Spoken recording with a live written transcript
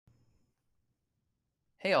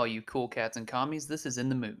Hey, all you cool cats and commies, this is In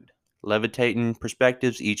the Mood. Levitating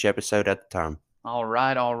perspectives each episode at a time. All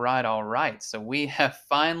right, all right, all right. So we have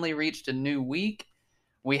finally reached a new week.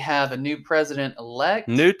 We have a new president elect,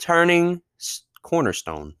 New turning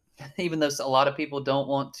cornerstone. even though a lot of people don't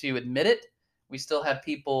want to admit it. We still have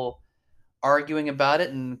people arguing about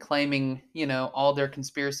it and claiming, all their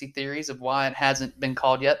conspiracy theories of why it hasn't been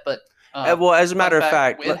called yet. But Well, as a fun matter of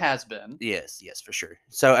fact, fact, it has been. yes, for sure.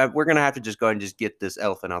 So we're gonna have to just go ahead and just get this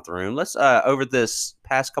elephant out the room. Let's over this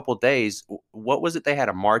past couple of days, what was it? They had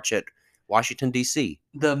a march at Washington D.C.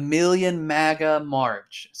 The Million MAGA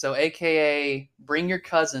March. So, AKA, bring your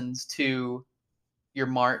cousins to your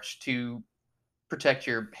march to protect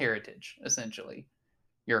your heritage, essentially.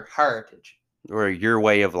 Your heritage. or your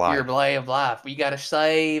way of Your life. way of life. We got to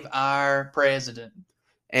save our president. So,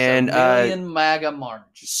 And Million MAGA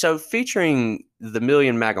March. so featuring the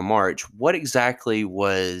Million MAGA March, what exactly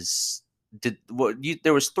was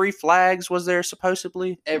there was three flags, was there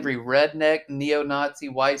supposedly? Every redneck, neo Nazi,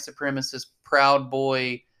 white supremacist, Proud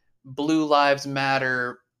Boy, Blue Lives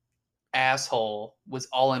Matter asshole was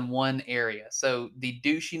all in one area. So the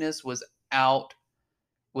douchiness was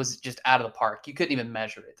just out of the park. You couldn't even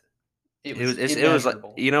measure it. It It was was it was like,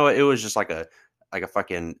 immeasurable. it was just like a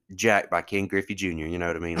fucking jack by King Griffey Jr. You know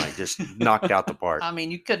what I mean? Like just knocked out the park. I mean,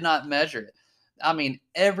 you could not measure it. I mean,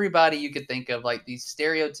 everybody you could think of, like these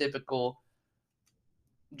stereotypical,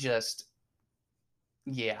 just,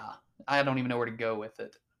 yeah, I don't even know where to go with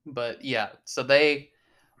it. But yeah, so they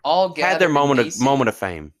all Had their gathered in moment DC. of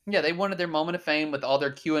fame, Yeah, they wanted their moment of fame with all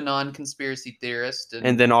their QAnon conspiracy theorists. and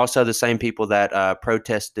And then also the same people that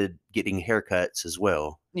protested getting haircuts as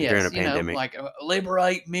well during yes, a pandemic. like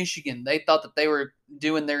liberate Michigan. They thought that they were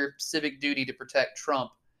doing their civic duty to protect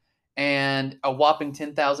Trump. And a whopping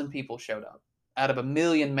 10,000 people showed up out of a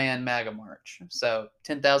million man MAGA march. So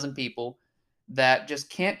 10,000 people that just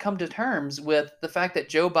can't come to terms with the fact that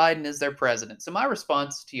Joe Biden is their president. So my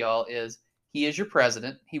response to y'all is he is your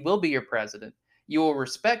president. He will be your president. You will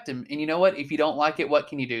respect him. And you know what? If you don't like it, what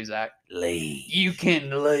can you do, Zach? Leave. You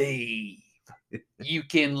can leave. You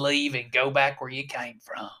can leave and go back where you came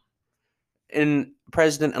from. And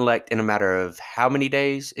president elect in a matter of how many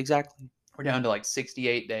days exactly? We're down to like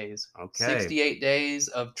 68 days. Okay. 68 days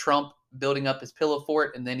of Trump building up his pillow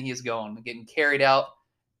fort, and then he is gone, getting carried out.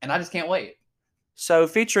 And I just can't wait. So,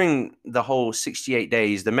 featuring the whole 68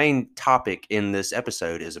 days, the main topic in this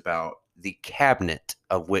episode is about the cabinet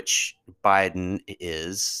of which Biden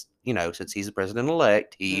is, since he's the president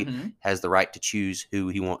elect, he Mm-hmm. has the right to choose who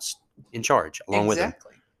he wants in charge along with him.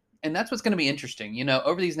 Exactly. And that's what's going to be interesting.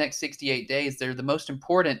 Over these next 68 days, they're the most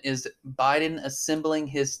important is Biden assembling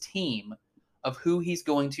his team of who he's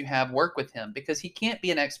going to have work with him because he can't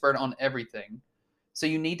be an expert on everything. So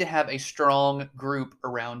you need to have a strong group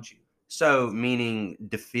around you. So, meaning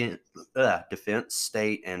defense,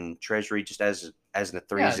 state, and treasury, just as the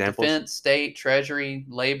three Yeah, examples. defense, state, treasury,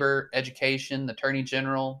 labor, education, attorney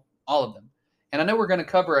general, all of them. And I know we're going to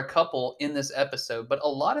cover a couple in this episode, but a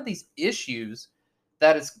lot of these issues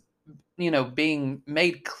that is, being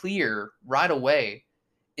made clear right away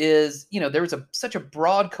is, there was such a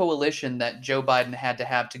broad coalition that Joe Biden had to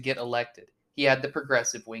have to get elected. He had the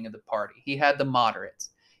progressive wing of the party. He had the moderates.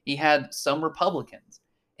 He had some Republicans.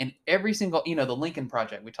 And every single, the Lincoln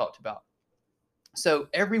Project we talked about. So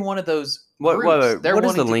every one of those groups, they're What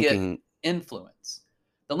is the wanting to get linking? influence.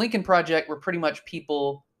 The Lincoln Project were pretty much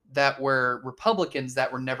people that were Republicans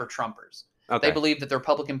that were never Trumpers. They Okay, believe that the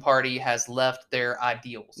Republican Party has left their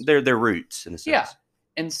ideals. their roots in a sense. Yeah.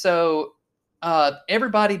 And so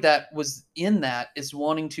everybody that was in that is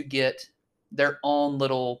wanting to get their own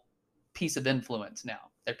little piece of influence now.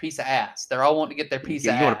 Their piece of ass. They're all wanting to get their piece of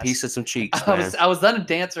ass. You want a piece of some cheeks, I man. was gonna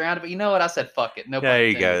dance around it, but you know what? I said fuck it. No pun There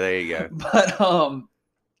you intended. go. There you go. But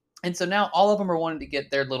and so now all of them are wanting to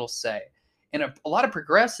get their little say. And a lot of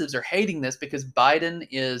progressives are hating this because Biden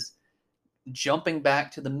is jumping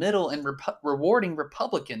back to the middle and rewarding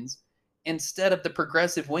Republicans instead of the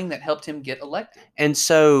progressive wing that helped him get elected. And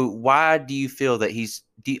so, why do you feel that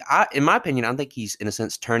in my opinion, I think he's in a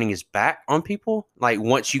sense turning his back on people. Like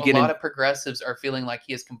once you A get lot in, of progressives are feeling like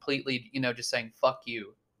he is completely, just saying fuck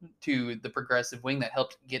you to the progressive wing that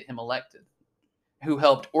helped get him elected, who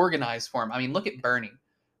helped organize for him. I mean, look at Bernie.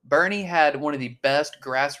 Bernie had one of the best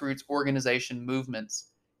grassroots organization movements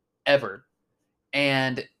ever.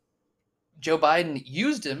 And Joe Biden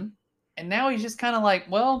used him, and now he's just kind of like,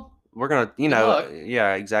 well, we're gonna, good luck.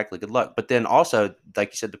 yeah, exactly. Good luck. But then also,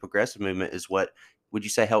 like you said, the progressive movement is what would you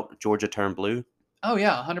say helped Georgia turn blue? Oh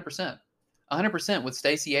yeah, 100%. 100% with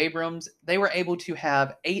Stacey Abrams, they were able to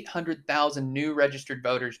have 800,000 new registered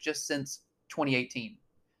voters just since 2018.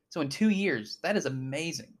 So in 2 years, that is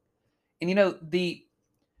amazing. And you know, the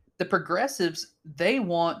progressives, they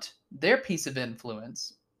want their piece of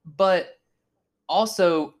influence, but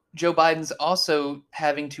also Joe Biden's also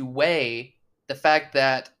having to weigh the fact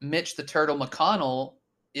that Mitch the Turtle McConnell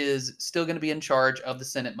is still going to be in charge of the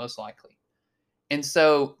Senate most likely. And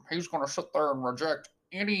so he's going to sit there and reject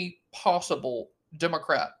any possible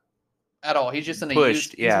Democrat at all. He's just going to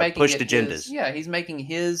use he's making pushed it agendas. he's making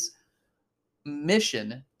his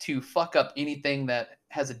mission to fuck up anything that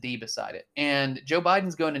has a D beside it. And Joe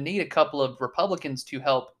Biden's going to need a couple of Republicans to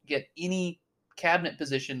help get any cabinet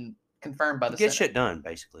position confirmed by the Get Senate. shit done,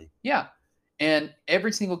 basically. Yeah. And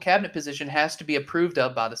every single cabinet position has to be approved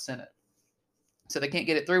of by the Senate. So they can't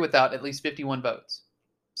get it through without at least 51 votes.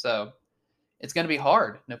 So it's going to be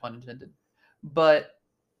hard, no pun intended. But,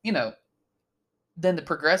 you know, then the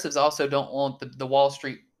progressives also don't want the Wall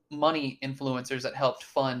Street money influencers that helped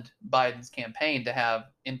fund Biden's campaign to have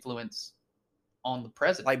influence on the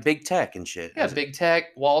president. Like big tech and shit. Yeah, big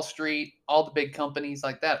tech, Wall Street, all the big companies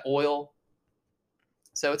like that, oil.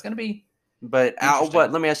 So it's going to be But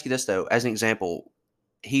let me ask you this though, as an example,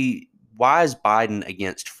 why is Biden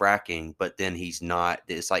against fracking, but then he's not?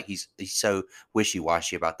 It's like he's so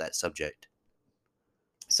wishy-washy about that subject.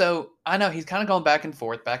 So I know he's kind of going back and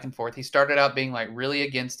forth, back and forth. He started out being like really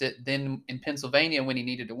against it. Then in Pennsylvania, when he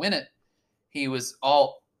needed to win it, he was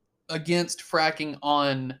all against fracking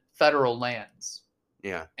on federal lands.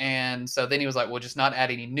 Yeah. And so then he was like, well, just not add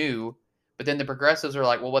any new. But then the progressives are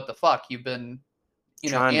like, well, what the fuck? You've been,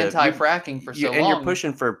 anti-fracking for so long. And you're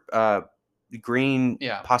pushing for green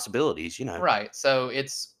possibilities, Right. So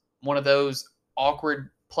it's one of those awkward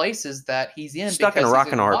places that he's in. Stuck in a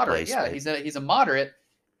rock and a hard place. Yeah, he's a moderate,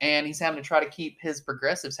 and he's having to try to keep his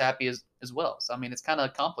progressives happy as well. So, I mean, it's kind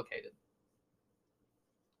of complicated.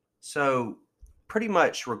 So pretty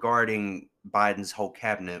much regarding Biden's whole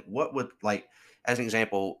cabinet, what would, like, as an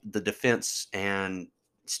example, the defense and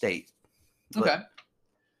state? Okay.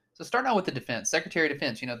 So starting out with the defense, Secretary of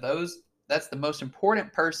Defense, that's the most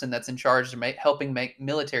important person that's in charge of helping make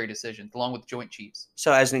military decisions, along with the Joint Chiefs.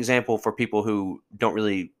 So as an example, for people who don't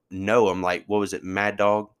really know him, like, what was it, Mad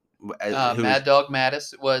Dog? Mad Dog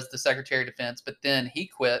Mattis was the Secretary of Defense, but then he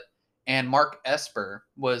quit, and Mark Esper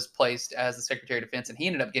was placed as the Secretary of Defense, and he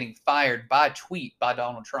ended up getting fired by tweet by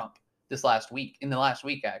Donald Trump in the last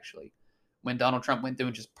week, actually, when Donald Trump went through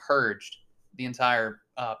and just purged the entire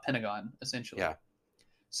Pentagon, essentially. Yeah.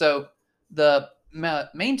 So the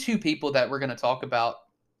main two people that we're going to talk about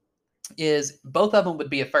is both of them would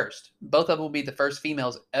be a first. Both of them will be the first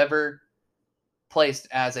females ever placed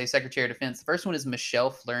as a Secretary of Defense. The first one is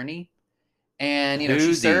Michelle Flerney, and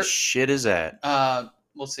who the shit is that?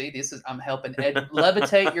 We'll see. I'm helping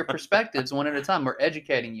levitate your perspectives one at a time. We're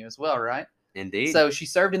educating you as well, right? Indeed. So she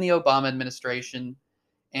served in the Obama administration,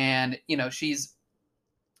 and she's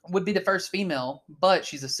would be the first female, but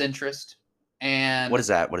she's a centrist. And what is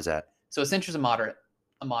that? So a centrist is a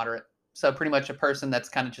moderate. So pretty much a person that's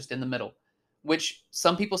kind of just in the middle, which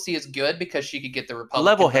some people see as good because she could get the Republican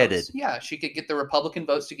level-headed votes. Yeah, she could get the Republican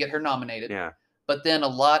votes to get her nominated. Yeah. But then a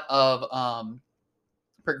lot of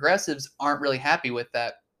progressives aren't really happy with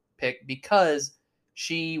that pick because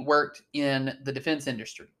she worked in the defense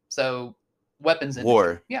industry. So weapons industry.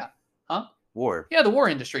 War. Yeah. Huh? War. Yeah, the war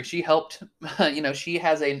industry. She helped, she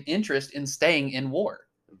has an interest in staying in war.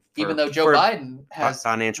 Even though Joe Biden has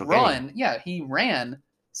financial run, gain. Yeah, he ran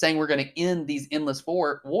saying we're going to end these endless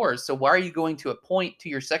wars. So why are you going to appoint to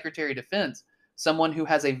your Secretary of Defense someone who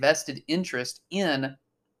has a vested interest in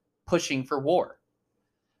pushing for war?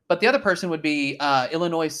 But the other person would be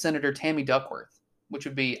Illinois Senator Tammy Duckworth, which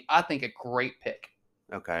would be, I think, a great pick.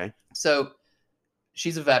 Okay. So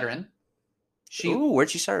she's a veteran. Where'd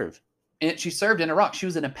she serve? And she served in Iraq. She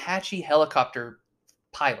was an Apache helicopter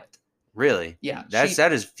pilot. Really? Yeah.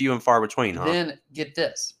 That is few and far between, huh? Then get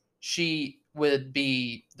this. She would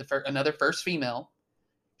be another first female.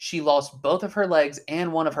 She lost both of her legs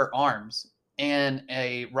and one of her arms in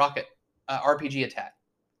a rocket RPG attack.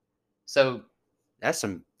 So that's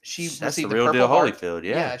the the real deal Holyfield.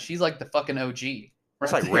 Yeah, she's like the fucking OG.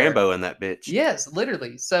 It's like Rambo in that bitch. Yes,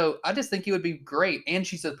 literally. So I just think it would be great. And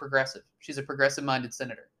she's a progressive. She's a progressive-minded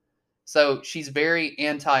senator. So she's very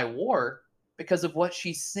anti-war because of what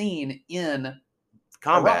she's seen in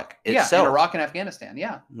combat itself. Yeah, in Iraq and Afghanistan.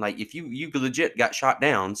 Yeah. Like if you legit got shot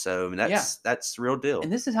down, so that's the real deal.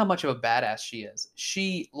 And this is how much of a badass she is.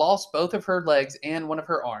 She lost both of her legs and one of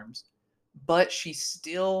her arms, but she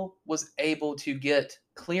still was able to get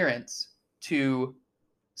clearance to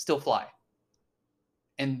still fly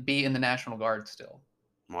and be in the National Guard still.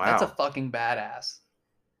 Wow. That's a fucking badass.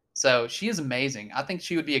 So she is amazing. I think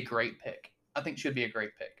she would be a great pick.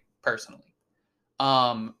 personally.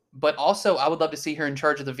 But also, I would love to see her in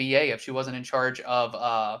charge of the VA if she wasn't in charge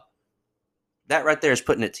of. That right there is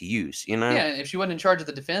putting it to use, you know? Yeah, if she wasn't in charge of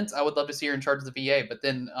the defense, I would love to see her in charge of the VA. But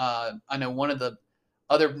then I know one of the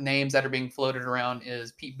other names that are being floated around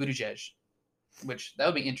is Pete Buttigieg, which that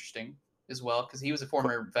would be interesting as well because he was a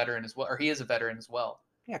former veteran as well, or he is a veteran as well.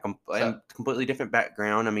 Yeah, So- and completely different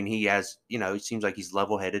background. I mean, he has, you know, it seems like he's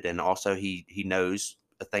level-headed, and also he knows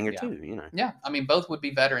a thing or Yeah. two, you know. Yeah, I mean, both would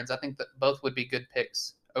be veterans. I think that both would be good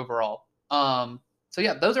picks overall. So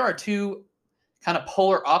yeah, those are our two kind of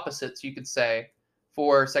polar opposites, you could say,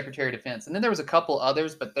 for Secretary of Defense. And then there was a couple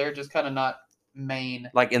others, but they're just kind of not main.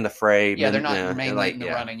 Like in the fray. Yeah, they're not yeah, mainly like, in the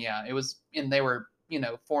yeah. running. Yeah, it was, and they were,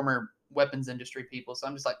 former weapons industry people. So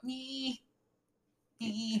I'm just like,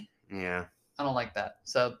 Yeah. I don't like that.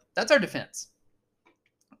 So that's our defense.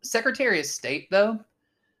 Secretary of State, though,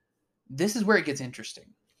 this is where it gets interesting.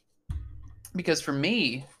 Because for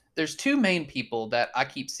me, there's two main people that I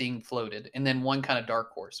keep seeing floated, and then one kind of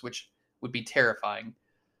dark horse, which would be terrifying.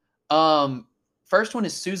 First one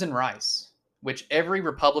is Susan Rice, which every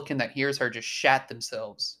Republican that hears her just shat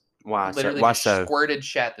themselves. Why? Literally Why just so? squirted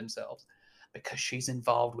shat themselves. Because she's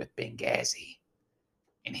involved with Benghazi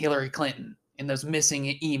and Hillary Clinton and those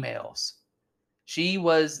missing emails. She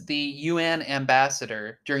was the UN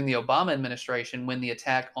ambassador during the Obama administration when the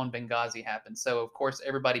attack on Benghazi happened. So, of course,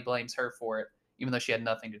 everybody blames her for it, even though she had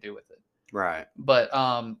nothing to do with it. Right. But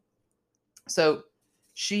so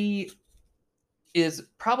she is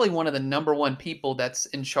probably one of the number one people that's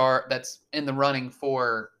in charge, that's in the running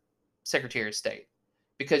for Secretary of State,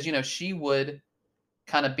 because she would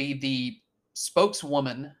kind of be the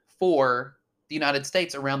spokeswoman for the United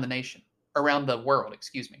States around the world,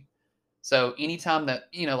 excuse me. So anytime that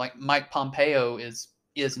like Mike Pompeo is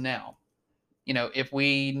now, if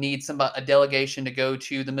we need a delegation to go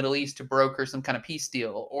to the Middle East to broker some kind of peace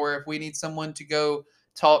deal, or if we need someone to go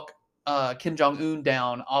talk Kim Jong-un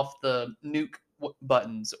down off the nuke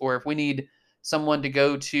buttons, or if we need someone to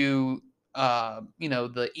go to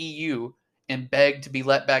the EU and beg to be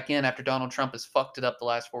let back in after Donald Trump has fucked it up the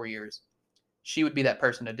last 4 years, she would be that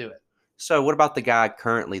person to do it. So what about the guy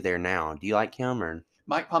currently there now? Do you like him or?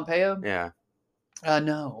 Mike Pompeo? Yeah.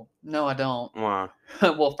 No, I don't. Why?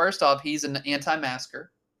 Well, first off, he's an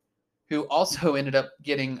anti-masker who also ended up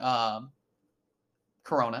getting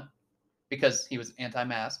corona because he was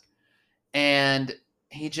anti-mask, and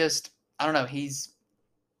he just, I don't know, he's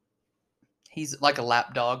like a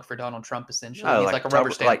lapdog for Donald Trump, essentially. Oh, he's like a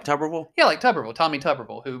rubber stamp. Like Tuberville? Yeah, like Tuberville, Tommy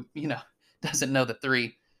Tuberville, who doesn't know the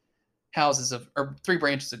three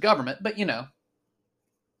branches of government, but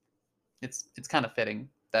it's kind of fitting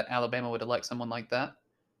that Alabama would elect someone like that.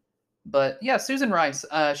 But yeah, Susan Rice,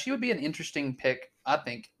 she would be an interesting pick. I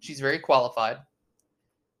think she's very qualified.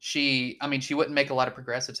 She wouldn't make a lot of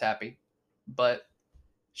progressives happy, but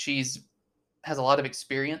has a lot of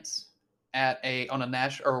experience on a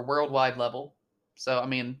national or worldwide level. So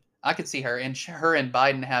I could see her, and her and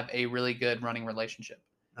Biden have a really good running relationship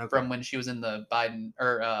from when she was in the Biden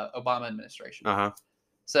or Obama administration.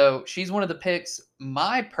 So she's one of the picks.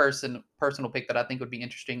 My personal pick that I think would be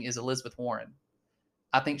interesting is Elizabeth Warren.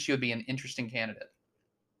 I think she would be an interesting candidate.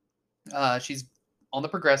 She's on the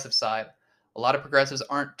progressive side. A lot of progressives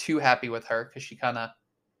aren't too happy with her because she kind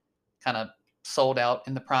of sold out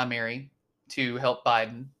in the primary to help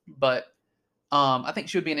Biden. But I think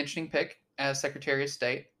she would be an interesting pick as Secretary of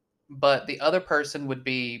State. But the other person would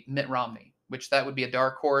be Mitt Romney, which that would be a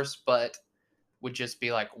dark horse, but would just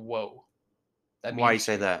be like, whoa. Why you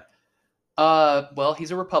say that? Well, he's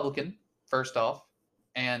a Republican, first off,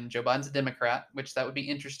 and Joe Biden's a Democrat, which that would be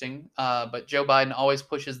interesting. But Joe Biden always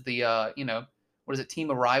pushes the, what is it, team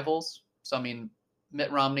of rivals? So,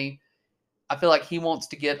 Mitt Romney, I feel like he wants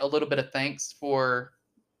to get a little bit of thanks for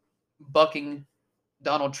bucking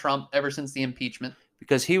Donald Trump ever since the impeachment.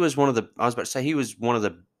 Because he was one of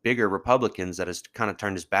the bigger Republicans that has kind of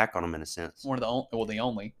turned his back on him in a sense. The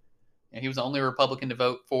only. And he was the only Republican to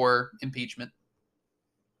vote for impeachment.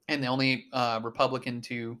 And the only Republican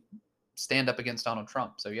to stand up against Donald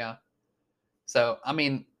Trump. So, yeah. So, I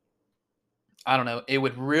don't know. It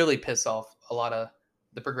would really piss off a lot of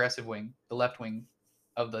the progressive wing, the left wing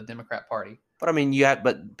of the Democrat Party. But,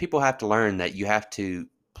 but people have to learn that you have to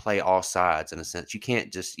play all sides in a sense. You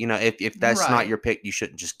can't just, if that's not your pick, you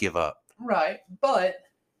shouldn't just give up. Right. But,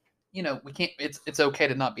 we can't, it's okay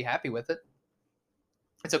to not be happy with it.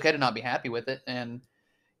 It's okay to not be happy with it. And,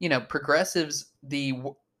 progressives,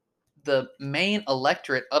 the main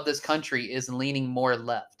electorate of this country is leaning more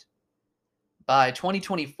left. By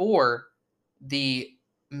 2024, the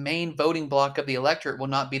main voting bloc of the electorate will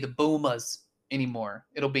not be the boomers anymore.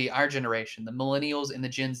 It'll be our generation, the millennials and the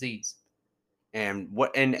Gen Zs. And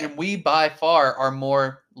we by far are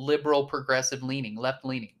more liberal, progressive leaning, left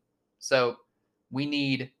leaning. So we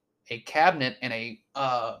need a cabinet and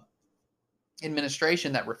a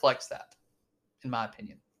administration that reflects that, in my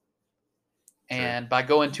opinion. And by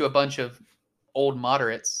going to a bunch of old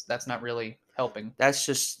moderates, that's not really helping. That's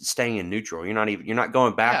just staying in neutral. You're not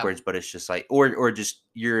going backwards, but it's just like, or just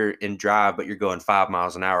you're in drive, but you're going 5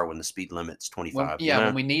 miles an hour when the speed limit's 25.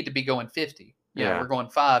 When we need to be going 50. Yeah, we're going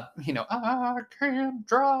 5. I can't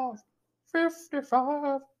drive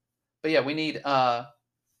 55. But yeah, we need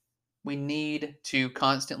to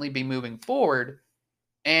constantly be moving forward.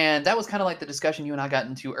 And that was kind of like the discussion you and I got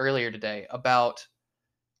into earlier today about,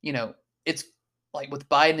 it's like with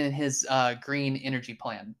Biden and his green energy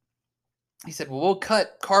plan. He said, well, we'll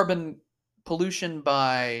cut carbon pollution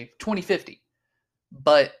by 2050.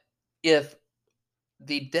 But if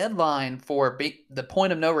the deadline for the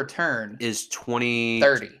point of no return is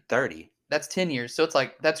 2030, that's 10 years. So it's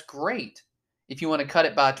like, that's great if you want to cut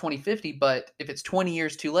it by 2050. But if it's 20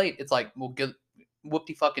 years too late, it's like, well,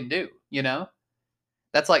 whoop-de-fucking do,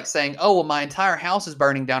 That's like saying, oh, well, my entire house is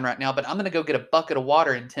burning down right now, but I'm going to go get a bucket of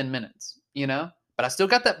water in 10 minutes, But I still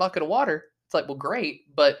got that bucket of water. It's like, well,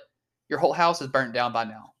 great, but your whole house is burnt down by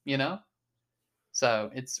now, So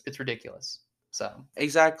it's ridiculous. So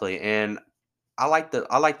exactly, and I like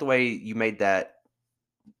the way you made that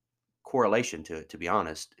correlation to it, to be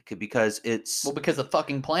honest, because because the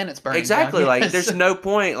fucking planet's burning exactly down. Like there's no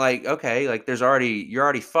point, like, okay, like you're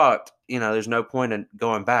already fucked, there's no point in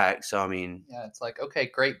going back. So I mean, yeah, it's like,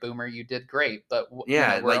 okay, great, boomer, you did great, but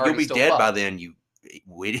like you'll be dead by then, you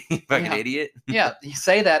fucking idiot. Yeah, you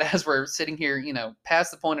say that as we're sitting here,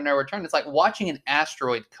 past the point of no return. It's like watching an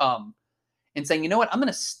asteroid come and saying, you know what, I'm going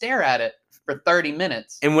to stare at it for 30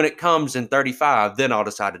 minutes. And when it comes in 35, then I'll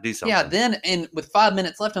decide to do something. Yeah, then, and with 5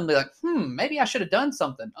 minutes left, I'm going to be like, maybe I should have done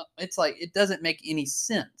something. It's like, it doesn't make any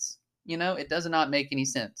sense. It does not make any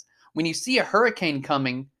sense. When you see a hurricane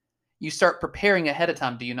coming, you start preparing ahead of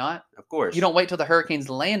time, do you not? Of course. You don't wait till the hurricane's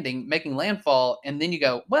making landfall, and then you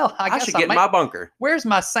go, well, I guess should get my bunker. Where's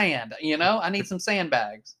my sand? I need some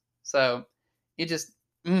sandbags. So it just,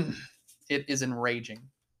 it is enraging.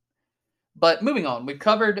 But moving on, we've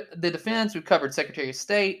covered the defense, we've covered Secretary of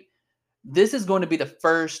State. This is going to be the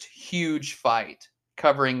first huge fight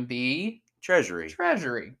covering the Treasury.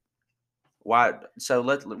 Why? So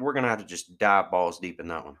we're gonna have to just dive balls deep in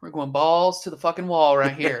that one. We're going balls to the fucking wall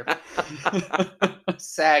right here.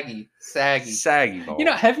 Saggy balls.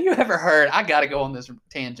 Have you ever heard? I gotta go on this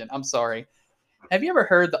tangent. I'm sorry. Have you ever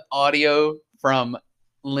heard the audio from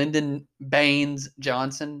Lyndon Baines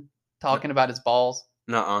Johnson talking about his balls?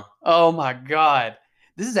 Nuh-uh. Oh my God!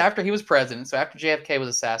 This is after he was president. So after JFK was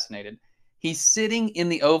assassinated, he's sitting in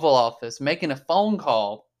the Oval Office making a phone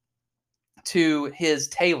call to his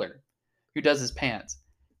tailor, who does his pants,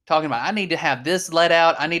 talking about, I need to have this let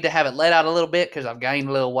out. I need to have it let out a little bit because I've gained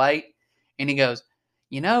a little weight. And he goes,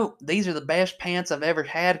 these are the best pants I've ever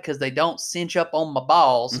had because they don't cinch up on my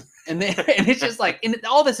balls. and it's just like, and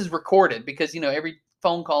all this is recorded because, every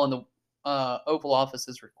phone call in the Oval Office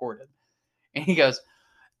is recorded. And he goes,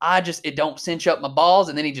 it don't cinch up my balls.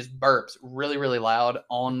 And then he just burps really, really loud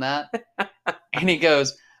on that. And he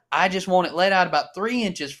goes, I just want it let out about 3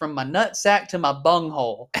 inches from my nut sack to my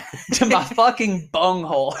bunghole. To my fucking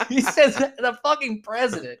bunghole. He says, the fucking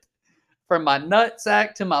president. From my nut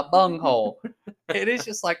sack to my bunghole. It is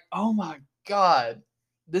just like, oh my God.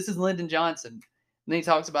 This is Lyndon Johnson. And then he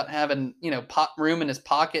talks about having, room in his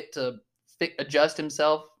pocket to adjust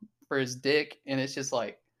himself for his dick. And it's just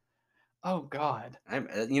like, oh God.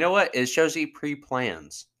 You know what? It shows he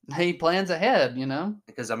pre-plans. He plans ahead,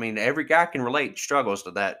 Because, every guy can relate struggles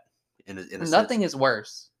to that in a Nothing sense. is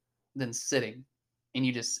worse than sitting. And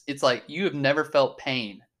it's like you have never felt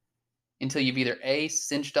pain until you've either A,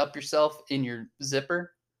 cinched up yourself in your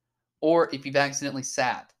zipper, or if you've accidentally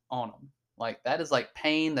sat on them. Like, that is like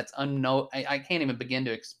pain that's unknown. I can't even begin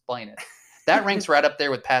to explain it. That ranks right up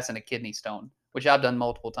there with passing a kidney stone, which I've done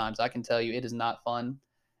multiple times. I can tell you it is not fun.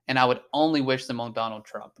 And I would only wish them on Donald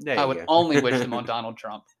Trump. I would only wish them on Donald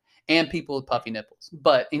Trump and people with puffy nipples.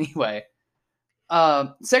 But anyway,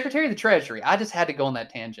 Secretary of the Treasury. I just had to go on that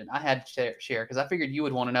tangent. I had to share because I figured you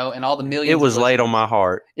would want to know, and all the millions. It was laid on my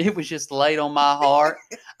heart. It was just laid on my heart.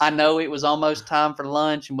 I know it was almost time for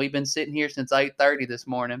lunch, and we've been sitting here since 8:30 this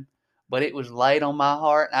morning. But it was laid on my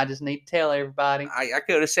heart, and I just need to tell everybody. I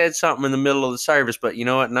could have said something in the middle of the service, but you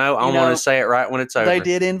know what? No, I want to say it right when it's over. They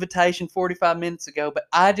did invitation 45 minutes ago, but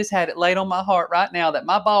I just had it laid on my heart right now that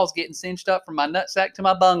my ball's getting cinched up from my nutsack to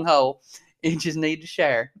my bunghole. You just need to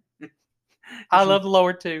share. I love the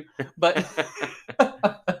lower two, but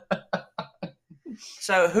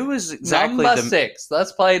So who is exactly number 6.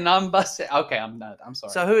 Let's play number 6. Okay, I'm not. I'm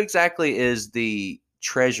sorry. So who exactly is the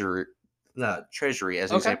treasurer? Treasury,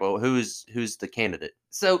 as an Okay. example. Who's the candidate?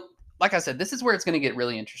 So, like I said, this is where it's going to get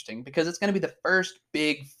really interesting because it's going to be the first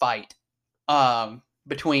big fight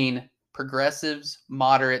between progressives,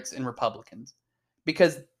 moderates, and Republicans.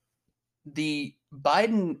 Because the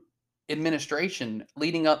Biden administration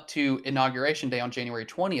leading up to Inauguration Day on January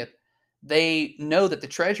 20th, they know that the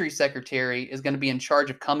Treasury Secretary is going to be in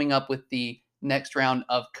charge of coming up with the next round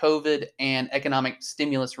of COVID and economic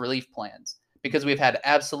stimulus relief plans because we've had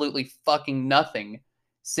absolutely fucking nothing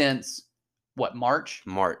since what, March?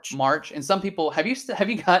 March. And some people, have you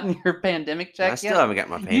gotten your pandemic check I yet? still haven't got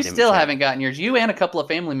my pandemic You still check. haven't gotten yours. You and a couple of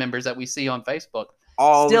family members that we see on Facebook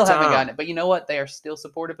All still the time. haven't gotten it. But you know what? They are still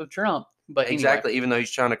supportive of Trump. But Exactly, anyway, even though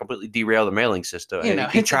he's trying to completely derail the mailing system. you know,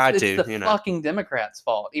 he tried it's to. the fucking Democrats'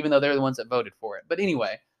 fault, even though they're the ones that voted for it. But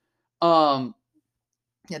anyway, yeah,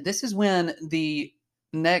 this is when the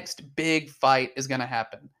next big fight is going to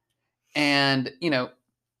happen. And, you know,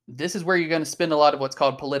 this is where you're going to spend a lot of what's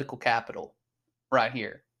called political capital right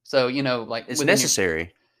here. So, you know, like it's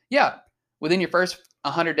necessary. Within your first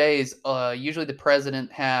 100 days, usually the president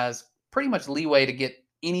has pretty much leeway to get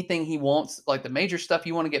anything he wants, like the major stuff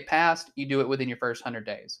you want to get passed, you do it within your first 100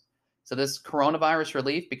 days. So this coronavirus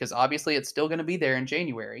relief, because obviously it's still going to be there in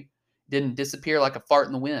January, didn't disappear like a fart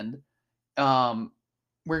in the wind.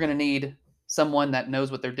 We're going to need someone that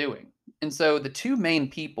knows what they're doing. And so the two main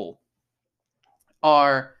people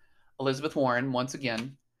are Elizabeth Warren, once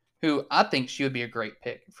again, who I think she would be a great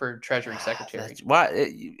pick for Treasury Secretary.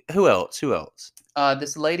 Why? Who else?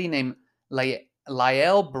 This lady named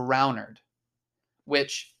Lael Brainard,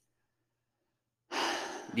 which...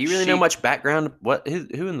 Do you really know much background? What?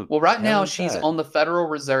 Who in the... Well, right now she's on the Federal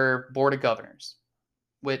Reserve Board of Governors,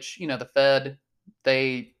 which, you know, the Fed,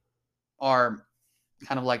 they are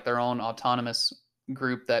kind of like their own autonomous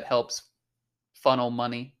group that helps funnel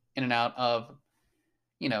money in and out of,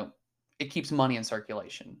 you know, it keeps money in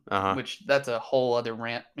circulation, which that's a whole other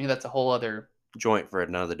rant. I mean, that's a whole other joint for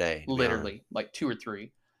another day. Literally, like 2 or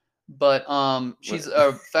 3. But she's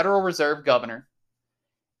a Federal Reserve governor.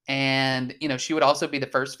 And, you know, she would also be the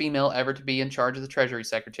first female ever to be in charge of the Treasury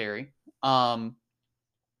Secretary. But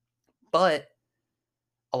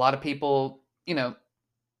a lot of people, you know,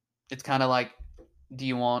 it's kind of like, do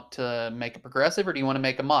you want to make a progressive or do you want to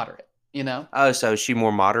make a moderate, you know? Oh, so is she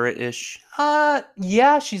more moderate-ish?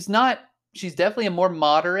 Yeah, she's not. She's definitely a more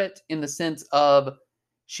moderate in the sense of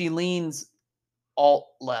she leans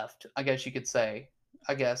alt-left, I guess you could say.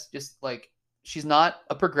 I guess just like she's not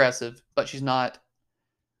a progressive, but she's not...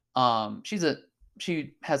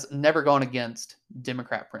 she has never gone against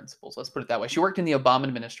Democrat principles. Let's put it that way. She worked in the Obama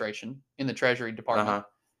administration in the Treasury Department.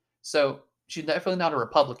 So she's definitely not a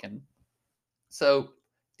Republican. So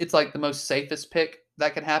it's like the most safest pick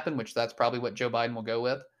that could happen, which that's probably what Joe Biden will go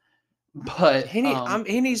with. But he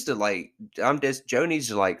needs to like, Joe needs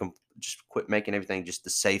to like just quit making everything just the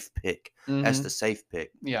safe pick. That's the safe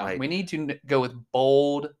pick. Yeah. Like, we need to go with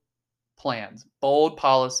bold plans, bold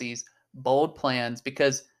policies, bold plans,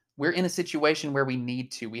 because we're in a situation where we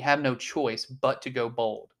need to. We have no choice but to go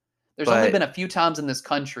bold. There's only been a few times in this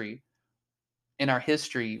country, in our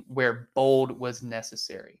history, where bold was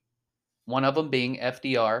necessary. One of them being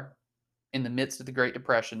FDR in the midst of the Great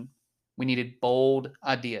Depression. We needed bold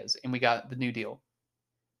ideas, and we got the New Deal.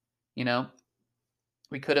 You know,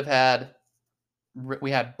 we could have had...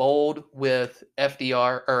 We had bold with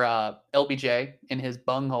FDR or LBJ in his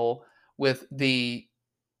bunghole with the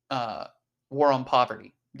war on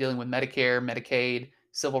poverty, dealing with Medicare, Medicaid,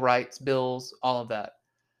 civil rights bills, all of that.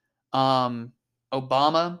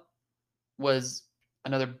 Obama was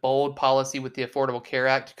another bold policy with the Affordable Care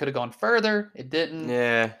Act. Could have gone further. It didn't.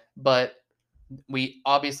 Yeah. But we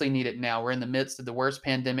obviously need it now. We're in the midst of the worst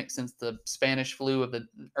pandemic since the Spanish flu of the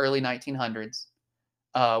early 1900s.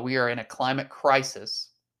 We are in a climate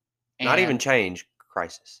crisis. Not even change.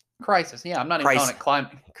 Crisis. Yeah. I'm not even calling it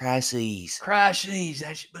climate. Crises.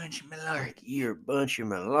 That's a bunch of malarkey. You're a bunch of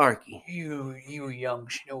malarkey. You young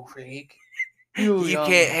snowflake. You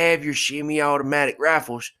can't have your semi-automatic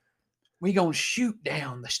rifles. We gonna shoot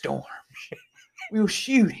down the storms. We'll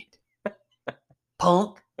shoot it.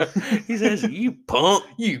 Punk. He says, you punk.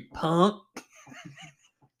 You punk.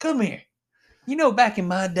 Come here. You know, back in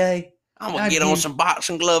my day, I'm going to get on some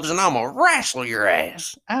boxing gloves and I'm going to wrestle your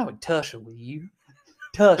ass. I would tussle with you.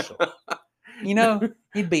 Tussle. You know,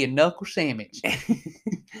 you'd be a knuckle sandwich.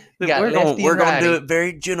 We're going to do it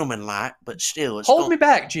very gentlemanlike, but still. Hold me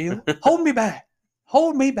back, Jill. Hold me back.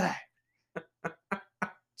 Hold me back.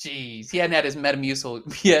 Jeez, he hadn't had his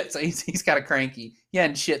Metamucil yet, so he's kind of cranky. He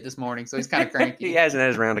hadn't shit this morning, so he's kind of cranky. He hasn't had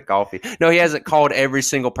his round of coffee. No, he hasn't called every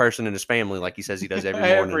single person in his family like he says he does every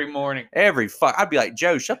morning. Every morning. I'd be like,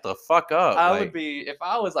 Joe, shut the fuck up. I would be, if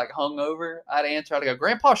I was like hungover, I'd answer, I'd go,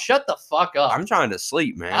 Grandpa, shut the fuck up. I'm trying to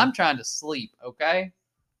sleep, man. I'm trying to sleep, okay?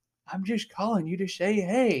 I'm just calling you to say,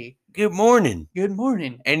 hey. Good morning. Good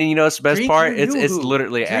morning. And then you know what's the best part? It's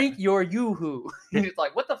literally drink your yoo-hoo. And it's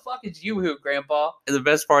like, what the fuck is yoo-hoo, Grandpa? The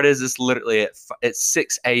best part is it's literally at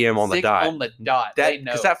 6 a.m. on the dot. On the dot.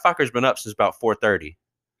 Because that fucker's been up since about 4:30.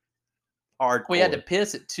 Hardcore. We had to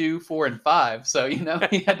piss at 2, 4, and 5. So, you know,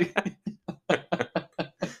 he had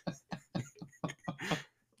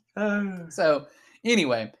to. So,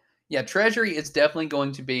 anyway, yeah, Treasury is definitely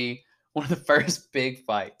going to be one of the first big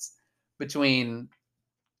fights between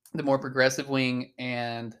the more progressive wing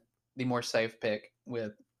and the more safe pick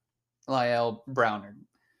with Lael Brainerd,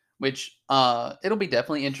 which it'll be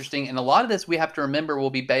definitely interesting. And a lot of this we have to remember will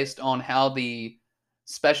be based on how the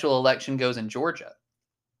special election goes in Georgia,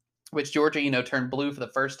 which Georgia, you know, turned blue for the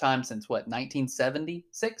first time since what,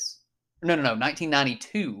 1976? No,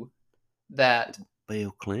 1992. That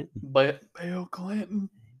Bill Clinton. Bill Clinton.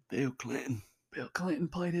 Bill Clinton. Bill Clinton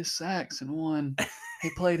played his sax and won. He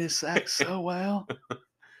played his sax so well.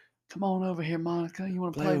 Come on over here, Monica. You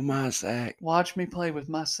want to play with my sax? Watch me play with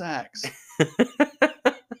my sax.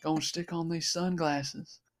 Gonna stick on these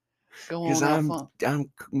sunglasses. Go on. Because I'm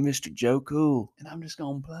Mr. Joe Cool. And I'm just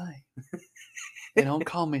gonna play. They don't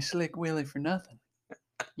call me Slick Willie for nothing.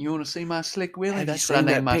 You want to see my Slick Willie? Have That's you seen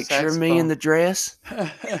what I named that my picture saxophone. of me in the dress?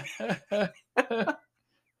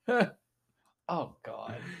 Oh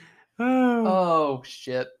God. Oh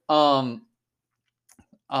shit. Oh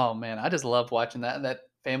man, I just love watching that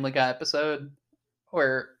Family Guy episode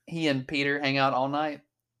where he and Peter hang out all night.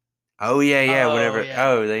 Oh yeah.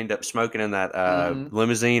 They end up smoking in that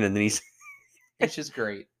limousine, and then he's it's just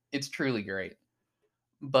great. It's truly great.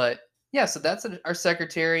 But yeah, so that's our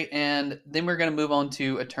secretary, and then we're going to move on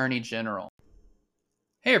to Attorney General.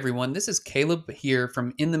 Hey everyone, this is Caleb here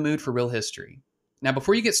from In the Mood for Real History. Now,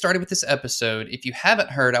 before you get started with this episode, if you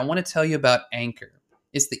haven't heard, I want to tell you about Anchor.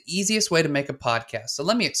 It's the easiest way to make a podcast, so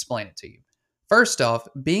let me explain it to you. First off,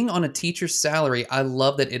 being on a teacher's salary, I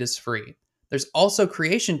love that it is free. There's also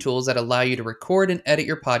creation tools that allow you to record and edit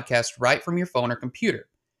your podcast right from your phone or computer.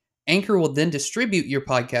 Anchor will then distribute your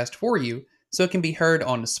podcast for you, so it can be heard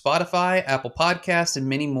on Spotify, Apple Podcasts, and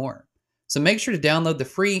many more. So make sure to download the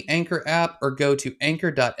free Anchor app or go to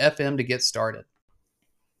anchor.fm to get started.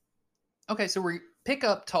 Okay, so we pick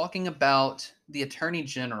up talking about the Attorney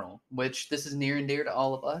General, which this is near and dear to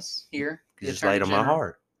all of us here. Just laid on my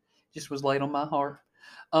heart. Just was laid on my heart.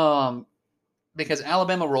 Because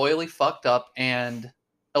Alabama royally fucked up and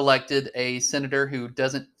elected a senator who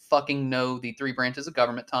doesn't fucking know the three branches of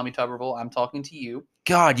government. Tommy Tuberville, I'm talking to you.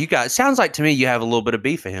 God, you guys, sounds like to me you have a little bit of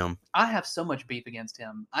beef for him. I have so much beef against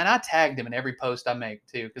him. And I tagged him in every post I make,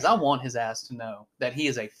 too, because I want his ass to know that he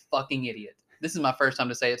is a fucking idiot. This is my first time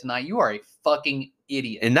to say it tonight. You are a fucking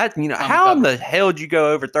idiot. And that, you know, how in the hell did you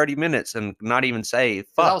go over 30 minutes and not even say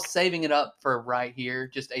fuck? I was saving it up for right here.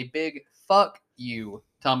 Just a big fuck you,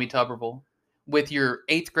 Tommy Tuberville, with your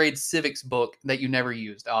 8th grade civics book that you never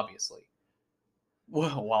used, obviously.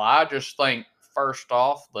 Well, I just think, first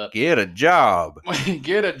off, that... Get a job.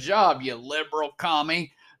 Get a job, you liberal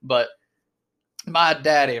commie. But my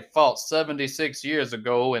daddy fought 76 years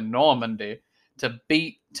ago in Normandy to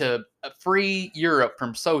free Europe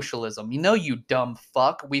from socialism. You know, you dumb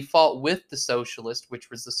fuck. We fought with the socialist, which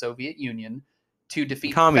was the Soviet Union, to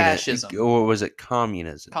defeat fascism. Or was it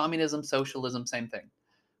communism? Communism, socialism, same thing.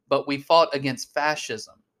 But we fought against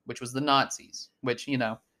fascism, which was the Nazis, which, you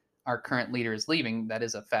know, our current leader is leaving. That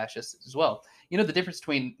is a fascist as well. You know the difference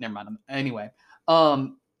between... Never mind. Anyway.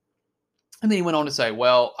 And then he went on to say,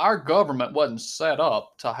 well, our government wasn't set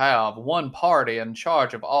up to have one party in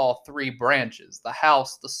charge of all three branches, the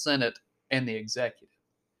House, the Senate, and the executive.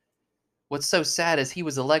 What's so sad is he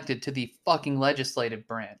was elected to the fucking legislative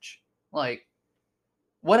branch. Like,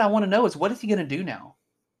 what I want to know is, what is he going to do now?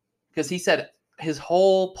 Because he said his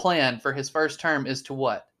whole plan for his first term is to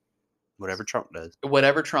what? Whatever Trump does.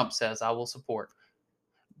 Whatever Trump says, I will support.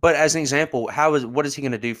 But as an example, what is he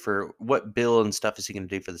going to do for what bill and stuff is he going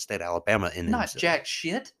to do for the state of Alabama? Not jack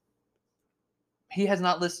shit. He has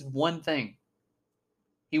not listed one thing.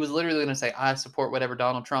 He was literally going to say, I support whatever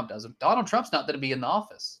Donald Trump does. Donald Trump's not going to be in the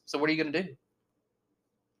office. So what are you going to do?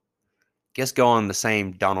 Guess go on the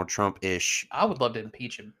same Donald Trump-ish. I would love to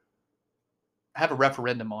impeach him. Have a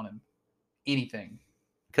referendum on him. Anything.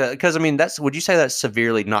 Because, I mean, would you say that's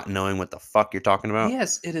severely not knowing what the fuck you're talking about?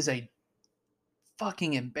 Yes, it is a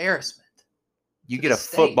fucking embarrassment. You to get the a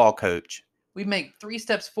state. football coach. We make 3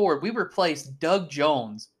 steps forward. We replace Doug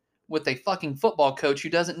Jones with a fucking football coach who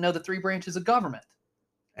doesn't know the 3 branches of government.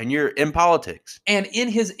 And you're in politics. And in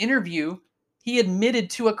his interview, he admitted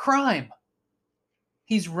to a crime.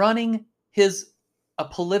 He's running a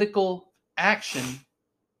political action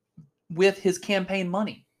with his campaign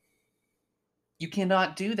money. You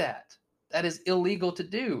cannot do that. That is illegal to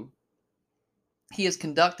do. He is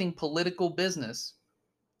conducting political business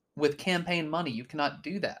with campaign money. You cannot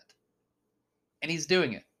do that. And he's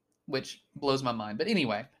doing it, which blows my mind. But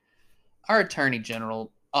anyway, our attorney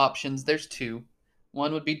general options, there's 2.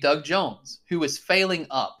 One would be Doug Jones, who is failing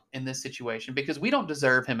up in this situation because we don't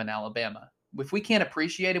deserve him in Alabama. If we can't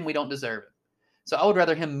appreciate him, we don't deserve him. So I would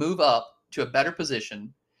rather him move up to a better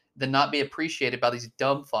position than not be appreciated by these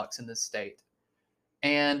dumb fucks in this state.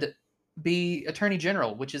 And be attorney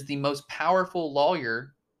general, which is the most powerful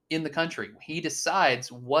lawyer in the country. He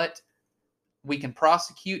decides what we can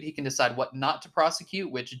prosecute. He can decide what not to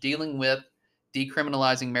prosecute, which dealing with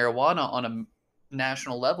decriminalizing marijuana on a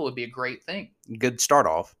national level would be a great thing. Good start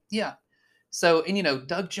off. Yeah. So, and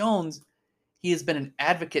Doug Jones, he has been an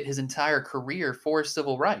advocate his entire career for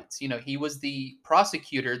civil rights. He was the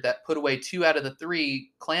prosecutor that put away 2 out of the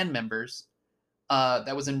 3 Klan members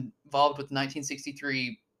that was involved with the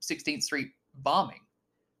 1963 16th Street bombing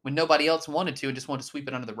when nobody else wanted to and just wanted to sweep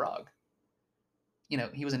it under the rug.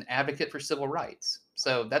 He was an advocate for civil rights.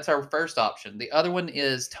 So that's our first option. The other one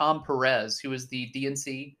is Tom Perez, who is the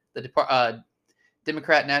DNC, the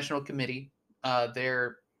Democrat National Committee,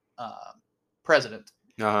 their president.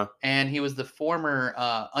 Uh-huh. And he was the former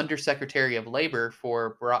Undersecretary of Labor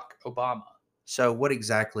for Barack Obama. So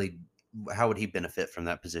how would he benefit from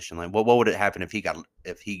that position? Like, what would it happen if he got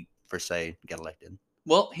elected?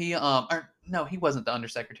 Well, he wasn't the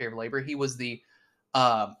Undersecretary of Labor. He was the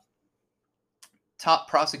top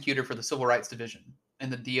prosecutor for the Civil Rights Division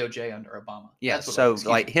in the DOJ under Obama. Yeah, so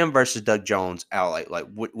like him versus Doug Jones,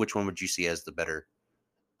 which one would you see as the better?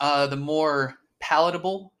 The more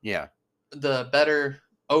palatable. Yeah. The better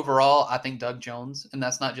overall, I think Doug Jones, and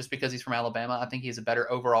that's not just because he's from Alabama. I think he's a better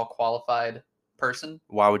overall qualified person.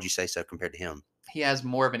 Why would you say so compared to him? He has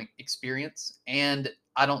more of an experience, and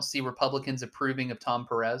I don't see Republicans approving of Tom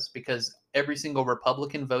Perez because every single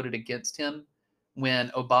Republican voted against him when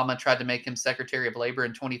Obama tried to make him Secretary of Labor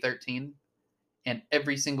in 2013, and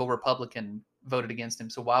every single Republican voted against him.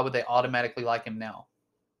 So why would they automatically like him now?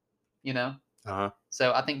 Uh-huh.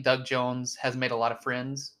 So I think Doug Jones has made a lot of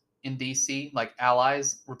friends in D.C., like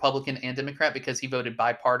allies, Republican and Democrat, because he voted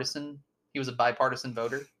bipartisan. He was a bipartisan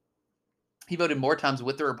voter. He voted more times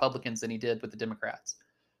with the Republicans than he did with the Democrats.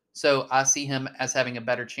 So I see him as having a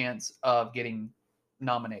better chance of getting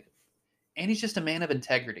nominated. And he's just a man of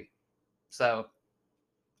integrity. So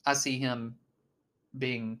I see him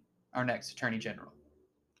being our next attorney general.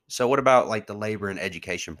 So what about like the labor and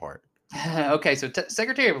education part? Okay, so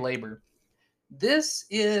Secretary of Labor. This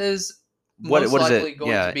is most likely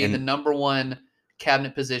going to be the number one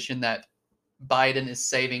cabinet position that Biden is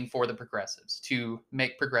saving for the progressives to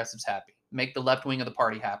make progressives happy, make the left wing of the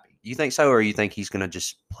party happy. You think so, or you think he's going to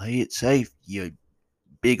just play it safe, you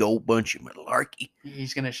big old bunch of malarkey?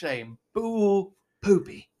 He's going to say, boo,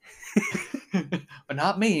 poopy. But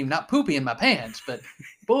not me, not poopy in my pants, but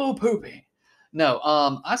boo, poopy. No,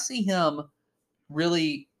 I see him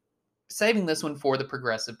really saving this one for the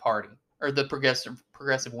progressive party, or the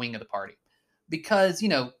progressive wing of the party. Because,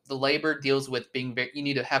 the labor deals with being you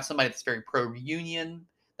need to have somebody that's very pro-union,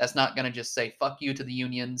 that's not going to just say fuck you to the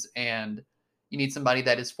unions, and you need somebody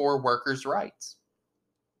that is for workers' rights.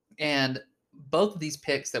 And both of these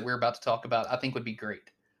picks that we're about to talk about, I think would be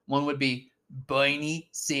great. One would be Bernie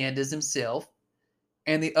Sanders himself,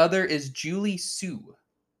 and the other is Julie Su.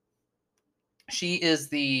 She is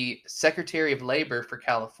the Secretary of Labor for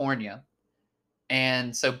California.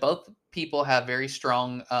 And so both people have very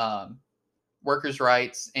strong workers'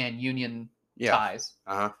 rights and union ties.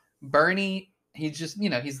 Uh-huh. Bernie, he's just,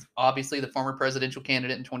 he's obviously the former presidential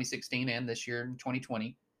candidate in 2016 and this year in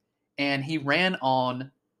 2020. And he ran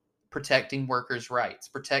on protecting workers' rights,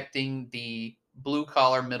 protecting the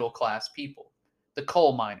blue-collar middle-class people, the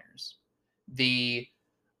coal miners, the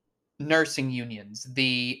nursing unions,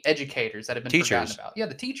 the educators that have been forgotten about. Yeah,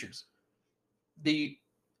 the teachers, the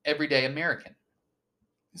everyday American.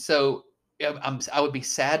 So I would be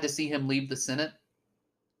sad to see him leave the Senate,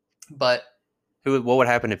 but what would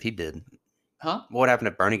happen if he did? Huh? What would happen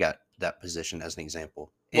if Bernie got that position, as an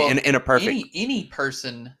example? Well, in a perfect any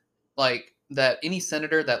person like that, any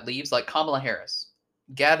senator that leaves, like Kamala Harris,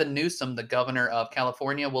 Gavin Newsom, the governor of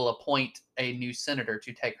California, will appoint a new senator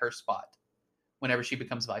to take her spot whenever she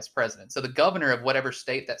becomes vice president. So the governor of whatever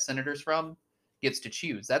state that senator's from gets to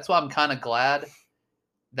choose. That's why I'm kind of glad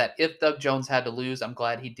that if Doug Jones had to lose, I'm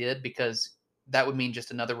glad he did, because that would mean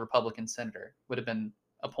just another Republican senator would have been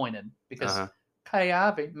appointed, because Kay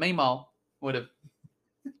Ivey, Meemaw, would have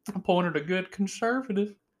appointed a good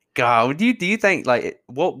conservative. God, do you think like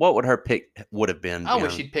what would her pick would have been? I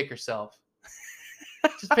wish she'd pick herself.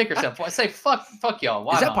 Just pick herself. I say fuck y'all.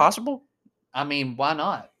 Why Is that not? possible? I mean, why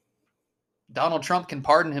not? Donald Trump can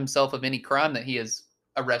pardon himself of any crime that he is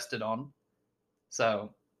arrested on.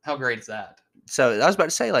 So how great is that? So I was about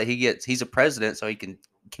to say, like he's a president, so can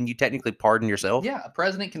you technically pardon yourself? Yeah, a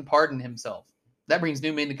president can pardon himself. That brings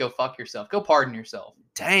new meaning to go fuck yourself. Go pardon yourself.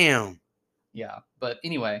 Damn. Yeah, but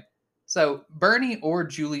anyway, so Bernie or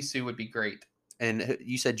Julie Sue would be great. And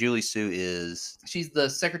you said Julie Sue is? She's the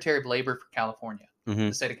Secretary of Labor for California,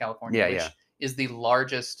 the state of California, which is the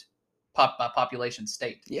largest population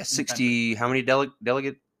state. Yeah, 60. How many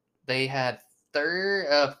delegate? They had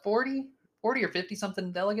 40 or 50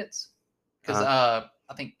 something delegates. Because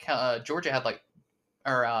I think Georgia had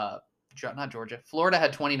not Georgia. Florida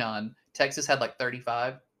had 29. Texas had like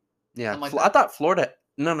 35. Yeah, I thought Florida.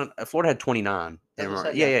 No, Florida had 29.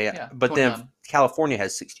 Yeah. But 29. Then California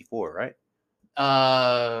has 64, right?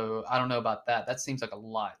 I don't know about that. That seems like a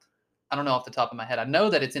lot. I don't know off the top of my head. I know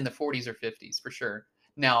that it's in the 40s or 50s for sure.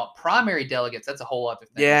 Now, primary delegates, that's a whole other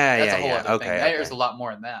thing. That's a whole other thing. There's a lot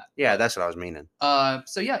more than that. Yeah, that's what I was meaning.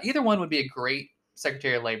 So yeah, either one would be a great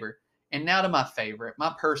Secretary of Labor. And now to my favorite,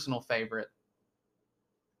 my personal favorite,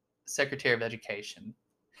 Secretary of Education.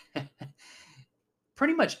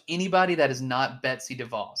 Pretty much anybody that is not Betsy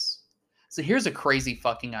DeVos. So here's a crazy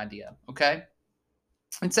fucking idea, okay?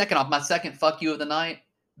 And second off, my second fuck you of the night,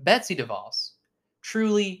 Betsy DeVos.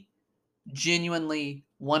 Truly, genuinely,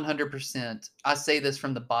 100%. I say this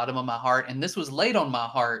from the bottom of my heart, and this was laid on my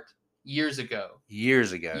heart years ago.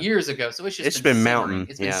 Years ago. So it's been mounting.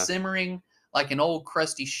 It's been simmering like an old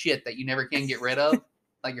crusty shit that you never can get rid of.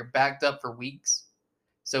 Like you're backed up for weeks.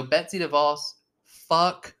 So Betsy DeVos,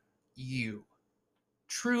 fuck you.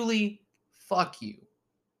 Truly, fuck you.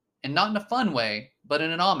 And not in a fun way, but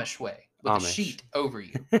in an Amish way. With a sheet over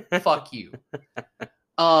you. Fuck you.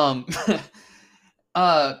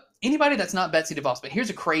 Anybody that's not Betsy DeVos, but here's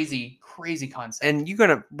a crazy, crazy concept.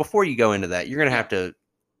 And before you go into that, you're gonna have to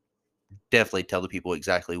definitely tell the people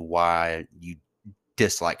exactly why you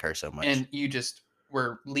dislike her so much. And you just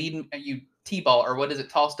were leading you T-ball, or what is it,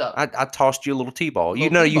 tossed up? I tossed you a little T-ball.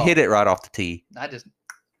 You hit it right off the tee. I just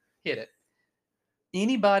hit it.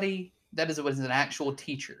 Anybody that was an actual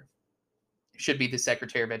teacher should be the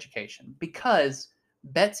Secretary of Education, because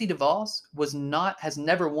Betsy DeVos has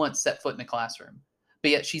never once set foot in a classroom,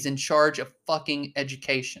 but yet she's in charge of fucking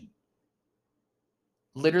education.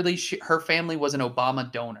 Literally, her family was an Obama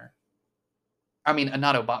donor. I mean,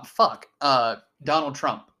 not Obama. Donald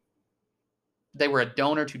Trump. They were a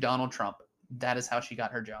donor to Donald Trump. That is how she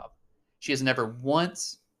got her job. She has never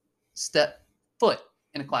once stepped foot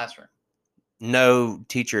in a classroom. No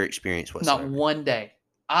teacher experience whatsoever. Not one day.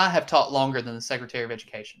 I have taught longer than the Secretary of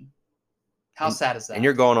Education. How sad is that? And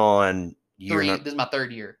you're going on this is my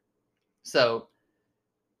third year. So,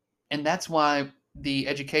 and that's why the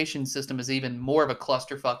education system is even more of a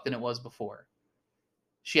clusterfuck than it was before.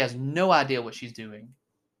 She has no idea what she's doing.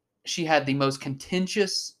 She had the most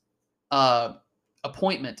contentious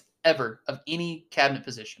appointment ever of any cabinet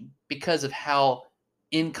position because of how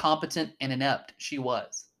incompetent and inept she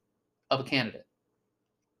was of a candidate.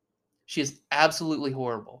 She is absolutely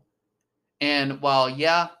horrible. And while,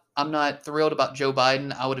 I'm not thrilled about Joe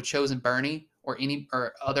Biden, I would have chosen Bernie or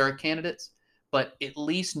other candidates, but at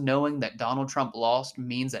least knowing that Donald Trump lost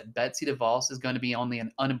means that Betsy DeVos is going to be on the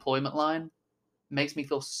unemployment line makes me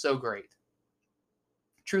feel so great.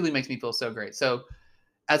 Truly makes me feel so great. So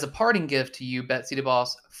as a parting gift to you, Betsy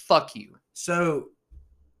DeVos, fuck you. So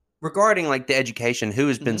regarding like the education, who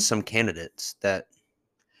has been some candidates that...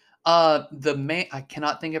 I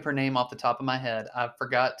cannot think of her name off the top of my head. I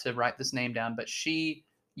forgot to write this name down, but she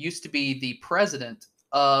used to be the president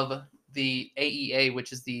of the AEA,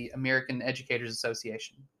 which is the American Educators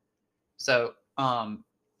Association. So, I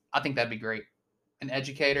think that'd be great. An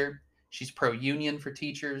educator. She's pro-union for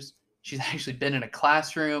teachers. She's actually been in a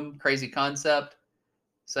classroom. Crazy concept.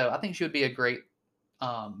 So I think she would be a great,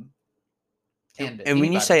 candidate. And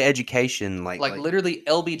when you say education, like literally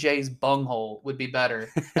LBJ's bunghole would be better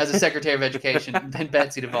as a Secretary of Education than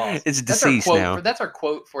Betsy DeVos. It's deceased now. That's our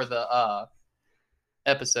quote for the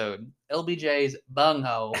episode. LBJ's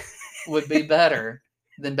bunghole would be better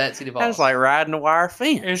than Betsy DeVos. That's like riding a wire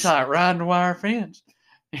fence. It's like riding a wire fence.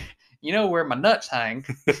 You know where my nuts hang?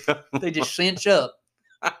 They just cinch up.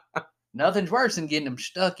 Nothing's worse than getting them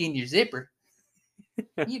stuck in your zipper.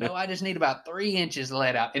 I just need about 3 inches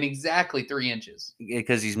laid out, and exactly 3 inches.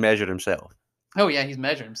 Because he's measured himself. Oh yeah, he's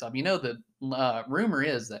measuring himself. The rumor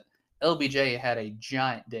is that LBJ had a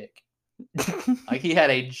giant dick. Like he had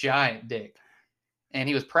a giant dick, and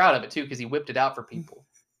he was proud of it too because he whipped it out for people.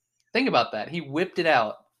 Think about that. He whipped it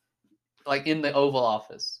out, like in the Oval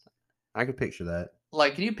Office. I could picture that.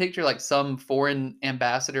 Like, can you picture like some foreign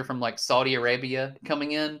ambassador from like Saudi Arabia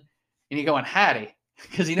coming in, and he going howdy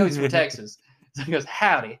because he's from Texas. So he goes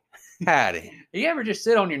howdy. Howdy. You ever just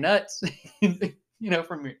sit on your nuts?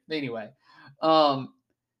 From your anyway. So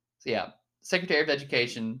yeah, Secretary of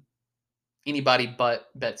Education, anybody but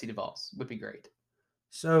Betsy DeVos would be great.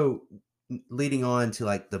 So leading on to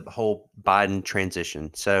like the whole Biden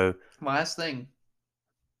transition. So last thing,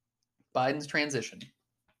 Biden's transition.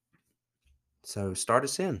 So start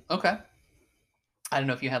us in. Okay. I don't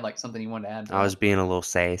know if you had like something you wanted to add. I was being a little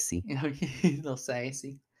sassy. A little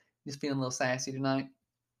sassy. Just feeling a little sassy tonight.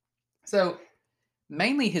 So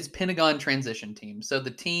mainly his Pentagon transition team. So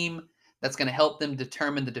the team that's going to help them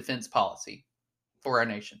determine the defense policy for our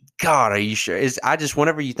nation. God, are you sure?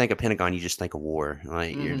 Whenever you think of Pentagon, you just think of war.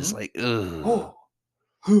 Like you're just like, ugh.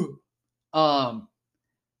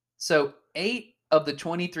 So 8 of the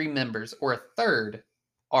 23 members, or a third,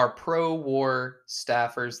 are pro-war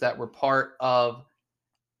staffers that were part of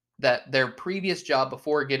that. Their previous job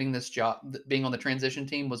before getting this job, being on the transition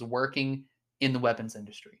team, was working in the weapons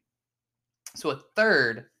industry. So a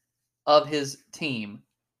third of his team,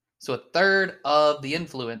 so a third of the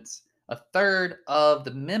influence, a third of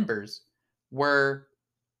the members were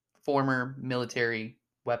former military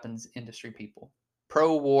weapons industry people,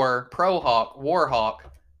 pro-war, war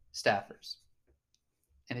hawk staffers.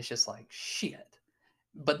 And it's just like, shit.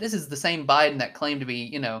 But this is the same Biden that claimed to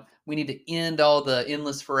be, we need to end all the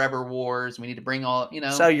endless forever wars. We need to bring all,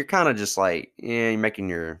 So you're kind of just like, you're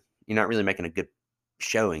not really making a good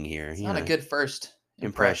showing here. It's not a good first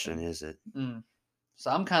impression, is it?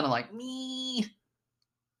 So I'm kind of like, me.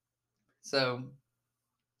 So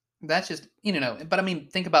that's just, but I mean,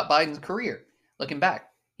 think about Biden's career. Looking back,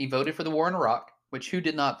 he voted for the war in Iraq, which who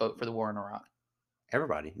did not vote for the war in Iraq?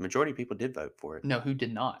 Everybody. Majority of people did vote for it. No, who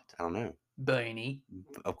did not? I don't know. Bernie.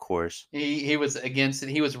 Of course. He was against it.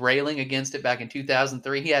 He was railing against it back in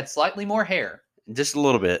 2003. He had slightly more hair. Just a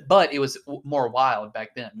little bit. But it was more wild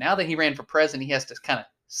back then. Now that he ran for president, he has to kind of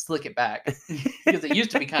slick it back. Because it used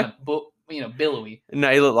to be kind of, billowy. No,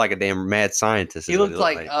 he looked like a damn mad scientist. He looked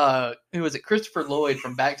like who was it? Christopher Lloyd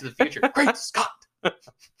from Back to the Future. Great Scott!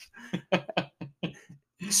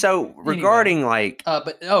 So regarding what I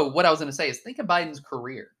was going to say is think of Biden's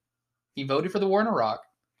career. He voted for the war in Iraq.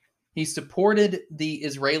 He supported the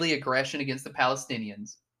Israeli aggression against the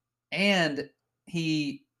Palestinians. And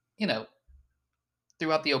he,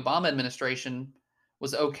 throughout the Obama administration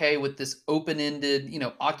was okay with this open-ended,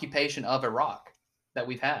 occupation of Iraq that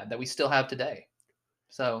we've had, that we still have today.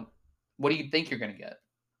 So what do you think you're going to get?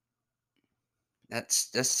 That's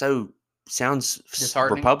so sounds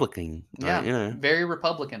Republican. Yeah, very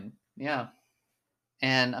Republican. Yeah.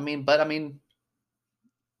 And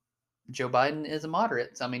Joe Biden is a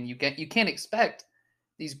moderate. So, you can't expect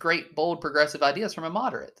these great, bold, progressive ideas from a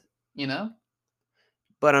moderate,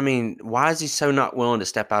 But why is he so not willing to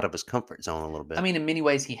step out of his comfort zone a little bit? In many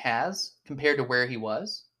ways he has compared to where he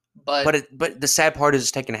was. But the sad part is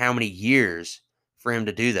it's taken how many years for him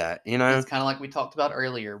to do that, It's kind of like we talked about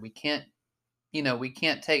earlier. We can't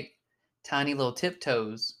take tiny little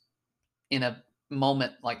tiptoes in a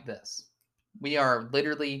moment like this. We are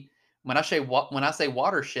literally, when I say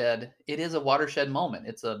watershed, it is a watershed moment.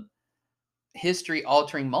 It's a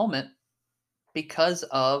history-altering moment because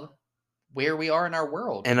of where we are in our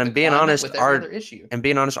world. And I'm being honest,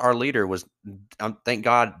 our leader was, thank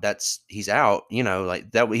God he's out,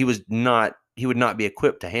 like that. He would not be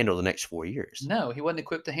equipped to handle the next 4 years. No, he wasn't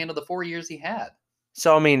equipped to handle the 4 years he had.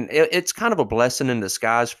 So, it's kind of a blessing in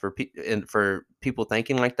disguise for people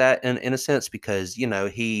thinking like that in a sense, because,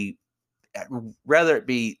 he rather it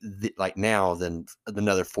be like now than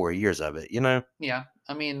another 4 years of it, Yeah.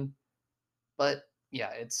 But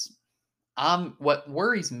yeah, what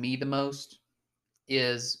worries me the most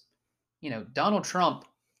is, Donald Trump,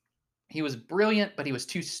 he was brilliant, but he was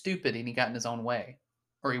too stupid and he got in his own way,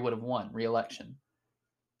 or he would have won re-election.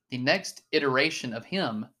 The next iteration of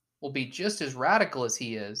him will be just as radical as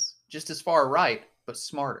he is, just as far right, but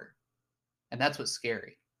smarter. And that's what's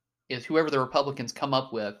scary, is whoever the Republicans come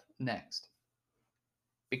up with next.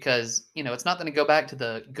 Because, it's not going to go back to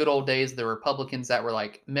the good old days of the Republicans that were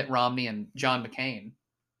like Mitt Romney and John McCain.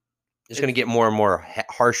 It's going to get more and more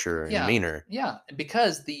harsher and meaner. Yeah,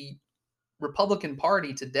 because the Republican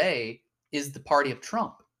Party today is the party of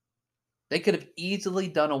Trump. They could have easily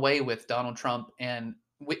done away with Donald Trump and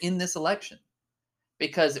in this election,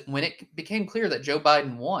 because when it became clear that Joe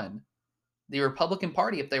Biden won, the Republican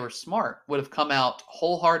Party, if they were smart, would have come out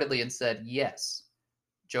wholeheartedly and said, yes,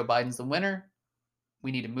 Joe Biden's the winner.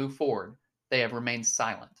 We need to move forward. They have remained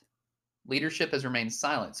silent. Leadership has remained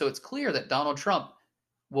silent. So it's clear that Donald Trump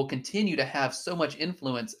will continue to have so much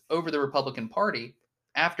influence over the Republican Party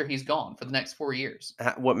after he's gone for the next 4 years.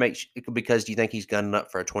 What makes, because do you think he's gunning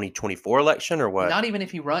up for a 2024 election or what? Not even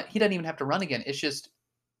if he doesn't even have to run again. It's just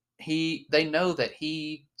they know that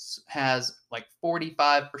he has like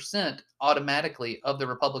 45% automatically of the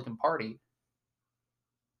Republican Party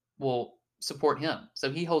will support him.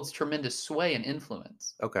 So he holds tremendous sway and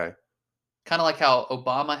influence. Okay. Kind of like how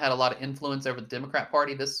Obama had a lot of influence over the Democrat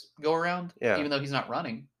Party this go around, Yeah. even though he's not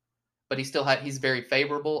running, but he's very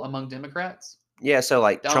favorable among Democrats. Yeah, so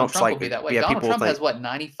like Donald Trump's Trump like will be that way. yeah, Donald people Trump think, has what,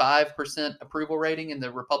 95% approval rating in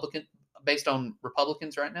the Republican, based on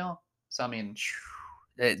Republicans right now. So I mean,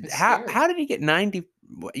 it's scary. how did he get 90?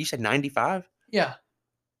 What, you said 95? Yeah,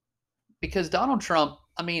 because Donald Trump,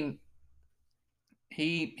 I mean,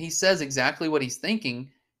 he says exactly what he's thinking.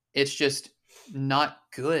 It's just not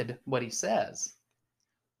good what he says.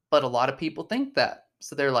 But a lot of people think that.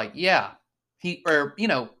 So they're like, yeah,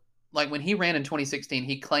 like when he ran in 2016,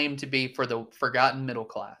 he claimed to be for the forgotten middle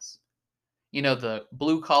class. The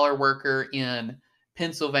blue collar worker in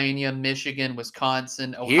Pennsylvania, Michigan,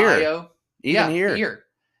 Wisconsin, Ohio. Here.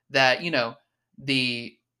 That,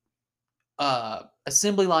 the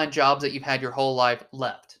assembly line jobs that you've had your whole life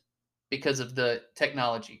left because of the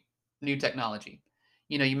new technology.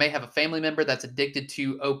 You may have a family member that's addicted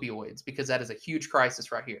to opioids, because that is a huge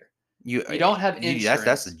crisis right here. You don't have insurance.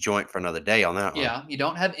 That's a joint for another day on that one. Yeah, you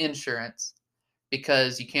don't have insurance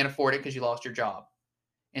because you can't afford it because you lost your job.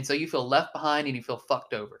 And so you feel left behind and you feel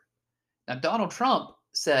fucked over. Now, Donald Trump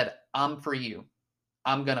said, I'm for you.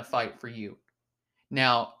 I'm going to fight for you.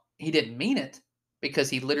 Now, he didn't mean it, because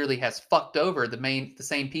he literally has fucked over the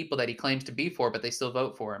same people that he claims to be for, but they still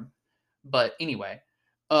vote for him. But anyway,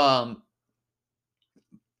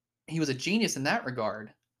 he was a genius in that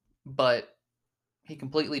regard, but he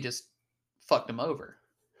completely just fucked him over.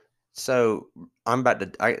 So I'm about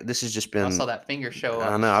to. This has just been. I saw that finger show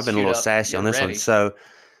up. I know I've been a little sassy on this one. So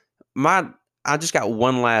I just got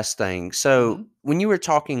one last thing. So when you were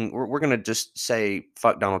talking, we're gonna just say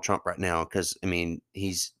fuck Donald Trump right now, because I mean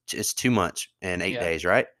it's too much in 8 days,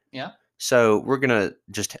 right? Yeah. So we're gonna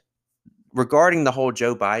just, regarding the whole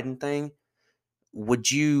Joe Biden thing, what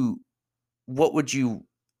would you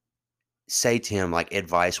say to him, like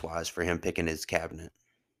advice wise, for him picking his cabinet?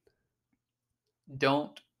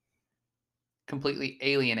 Don't completely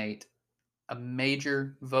alienate a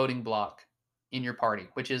major voting bloc in your party,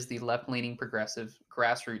 which is the left-leaning progressive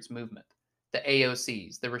grassroots movement, the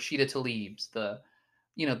AOCs, the Rashida Tlaibs, the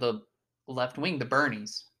left wing, the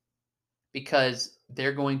Bernies, because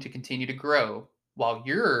they're going to continue to grow while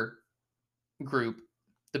your group,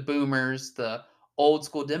 the boomers, the old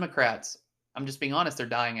school Democrats, I'm just being honest, they're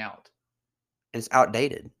dying out. It's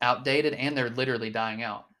outdated. And they're literally dying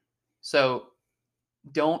out. So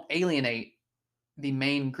don't alienate the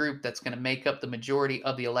main group that's going to make up the majority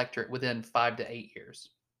of the electorate within 5 to 8 years,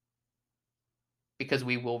 because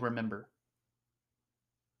we will remember.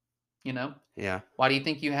 Yeah. Why do you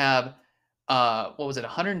think you have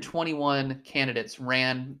 121 candidates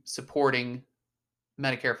ran supporting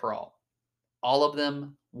Medicare for all? All of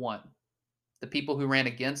them won. The people who ran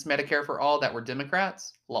against Medicare for all that were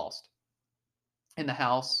Democrats lost in the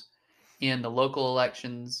House, in the local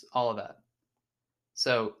elections, all of that.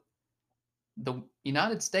 So the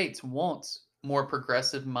United States wants more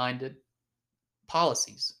progressive-minded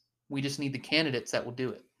policies. We just need the candidates that will do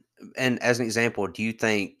it. And as an example, do you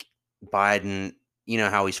think Biden,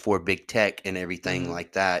 how he's for big tech and everything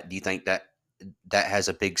like that, do you think that has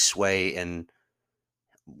a big sway in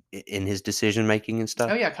his decision making and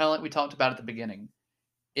stuff? Oh yeah, kind of like we talked about at the beginning.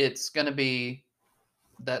 It's going to be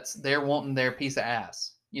they're wanting their piece of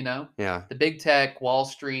ass. Yeah. The big tech, Wall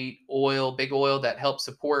Street, big oil that helps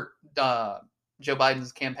support Joe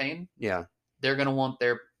Biden's campaign. Yeah. They're going to want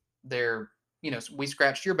their we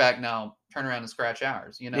scratched your back, now turn around and scratch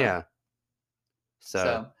ours, Yeah.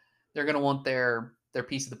 So they're going to want their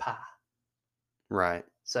piece of the pie. Right.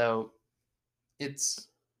 So that's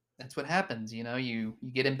what happens, you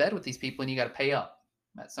get in bed with these people and you got to pay up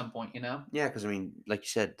at some point, Yeah, because I mean, like you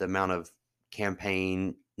said, the amount of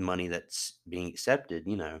campaign money that's being accepted,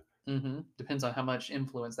 depends on how much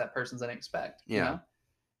influence that person's going to expect. Yeah.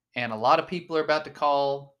 And a lot of people are about to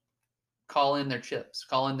call in their chips,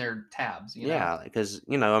 call in their tabs. Yeah, because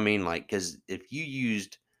because if you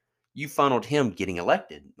used you funneled him getting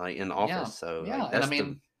elected, like in Yeah, office. So yeah, like and I that's the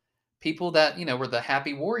mean, people that were the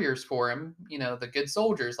happy warriors for him, the good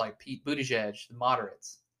soldiers like Pete Buttigieg, the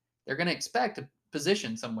moderates. They're going to expect a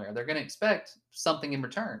position somewhere. They're going to expect something in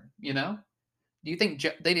return. Do you think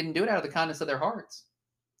they didn't do it out of the kindness of their hearts?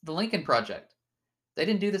 The Lincoln Project. They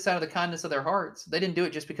didn't do this out of the kindness of their hearts. They didn't do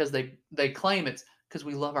it just because they claim it's because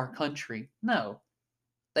we love our country. No,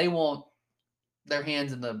 they want their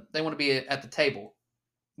hands they want to be at the table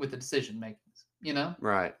with the decision makings.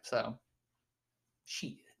 right. So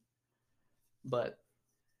shit. But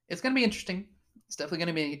it's going to be interesting. It's definitely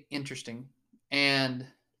going to be interesting, and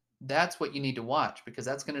that's what you need to watch because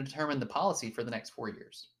that's going to determine the policy for the next 4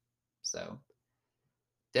 years. So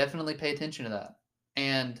definitely pay attention to that.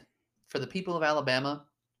 And for the people of Alabama,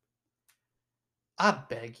 I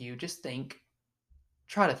beg you, just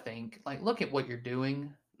try to think, like, look at what you're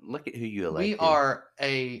doing. Look at who you We elected. are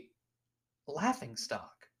a laughing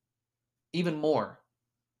stock, even more.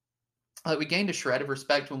 We gained a shred of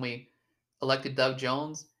respect when we elected Doug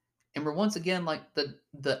Jones, and we're once again like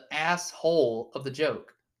the asshole of the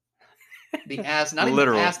joke. The ass, not even the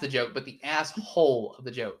Literal. ass the joke, but the asshole of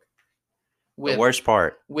the joke. The With worst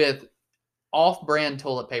part. with off-brand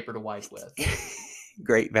toilet paper to wipe with.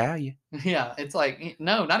 Great value. Yeah, it's like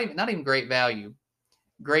no, not even great value.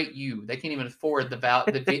 Great you. They can't even afford the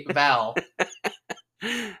vowel.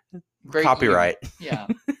 Great Copyright. you. Yeah.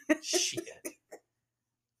 Shit.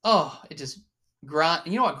 Oh, it just grind.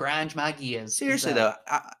 You know what grinds my gears? Seriously though,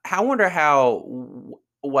 I wonder how,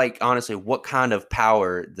 like honestly, what kind of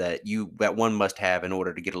power that one must have in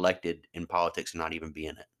order to get elected in politics and not even be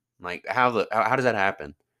in it. Like how does that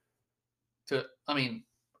happen? For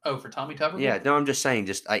Tommy Tuberville? Yeah, no, I'm just saying,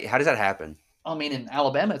 how does that happen? I mean, in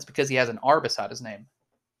Alabama, it's because he has an R beside his name.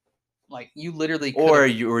 Like you literally could. Or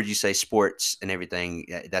you say sports and everything.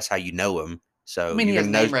 That's how you know him. So I mean, he you're has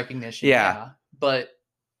gonna know. name recognition. Yeah. Yeah, but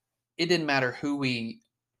it didn't matter who we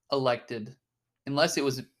elected, unless it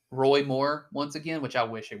was Roy Moore once again, which I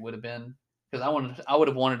wish it would have been, because I would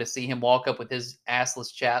have wanted to see him walk up with his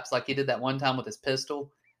assless chaps like he did that one time with his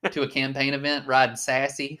pistol to a campaign event, riding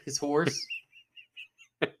Sassy, his horse.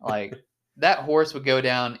 Like that horse would go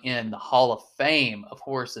down in the Hall of Fame of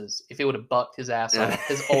horses if it would have bucked his ass off,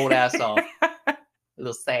 his old ass off. A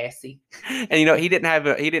little Sassy. And he didn't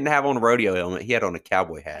have on a rodeo helmet. He had on a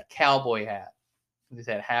cowboy hat. Cowboy hat. He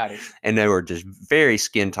said howdy. And they were just very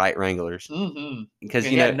skin tight Wranglers. Mm-hmm. Because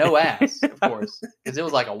he had no ass, of course, because it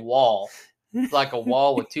was like a wall. It's like a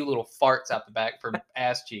wall with two little farts out the back for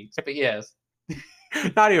ass cheeks. But yes,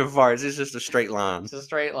 not even farts. It's just a straight line. It's a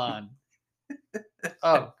straight line.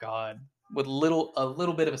 Oh God, with a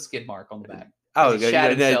little bit of a skid mark on the back. Oh,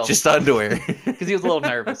 just underwear. Because he was a little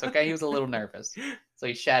nervous. Okay, he was a little nervous, so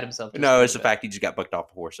he shat himself. No, it's the fact he just got bucked off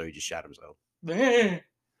the horse, so he just shat himself.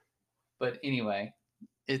 But anyway,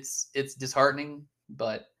 it's disheartening,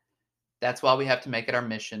 but that's why we have to make it our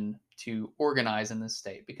mission to organize in this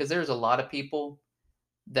state, because there's a lot of people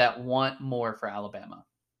that want more for Alabama.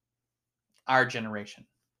 Our generation.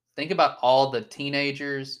 Think about all the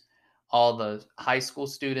teenagers, all the high school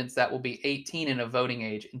students that will be 18 and of voting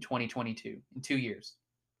age in 2022, in 2 years.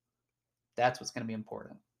 That's what's going to be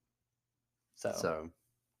important. So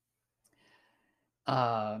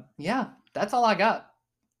yeah, that's all I got.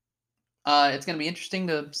 It's going to be interesting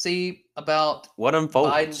to see about what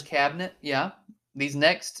unfolds. Biden's cabinet. Yeah, these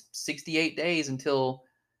next 68 days until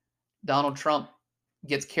Donald Trump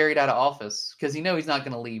gets carried out of office, because he's not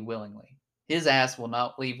going to leave willingly. His ass will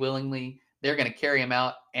not leave willingly. They're going to carry him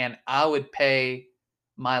out, and I would pay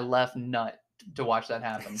my left nut to watch that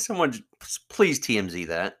happen. Someone please TMZ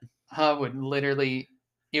that. I would literally.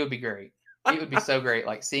 It would be great. It would be so great,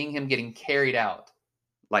 like seeing him getting carried out.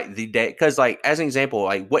 Like the day, because like as an example,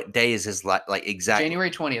 like what day is his like exactly? January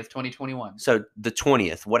 20th, 2021. So the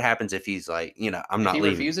 20th. What happens if he's like, I'm not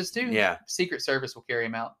leaving? He refuses to. Yeah, Secret Service will carry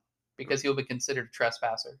him out because he'll be considered a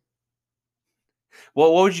trespasser.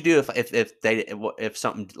 Well, what would you do if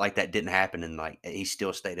something like that didn't happen and like he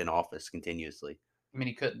still stayed in office continuously? I mean,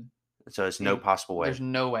 he couldn't. So it's no possible way. There's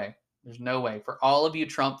no way. There's no way. For all of you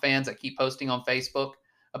Trump fans that keep posting on Facebook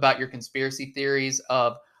about your conspiracy theories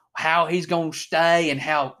of how he's going to stay and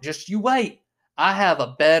how, just you wait. I have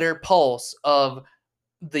a better pulse of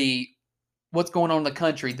what's going on in the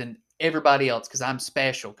country than everybody else because I'm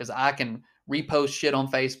special, because I can repost shit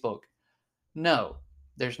on Facebook. No,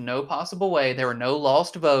 there's no possible way. There were no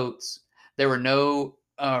lost votes. There were no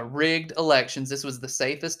rigged elections. This was the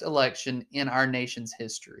safest election in our nation's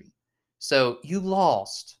history. So you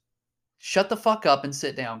lost. Shut the fuck up and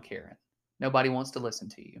sit down, Karen. Nobody wants to listen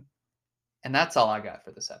to you. And that's all I got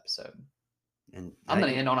for this episode. And I'm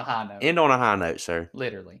going to end on a high note. End on a high note, sir.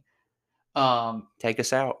 Literally. Take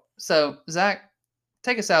us out. So Zach,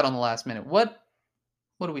 take us out on the last minute. What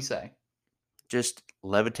do we say? Just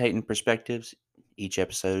levitating perspectives each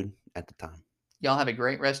episode at the time. Y'all have a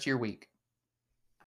great rest of your week.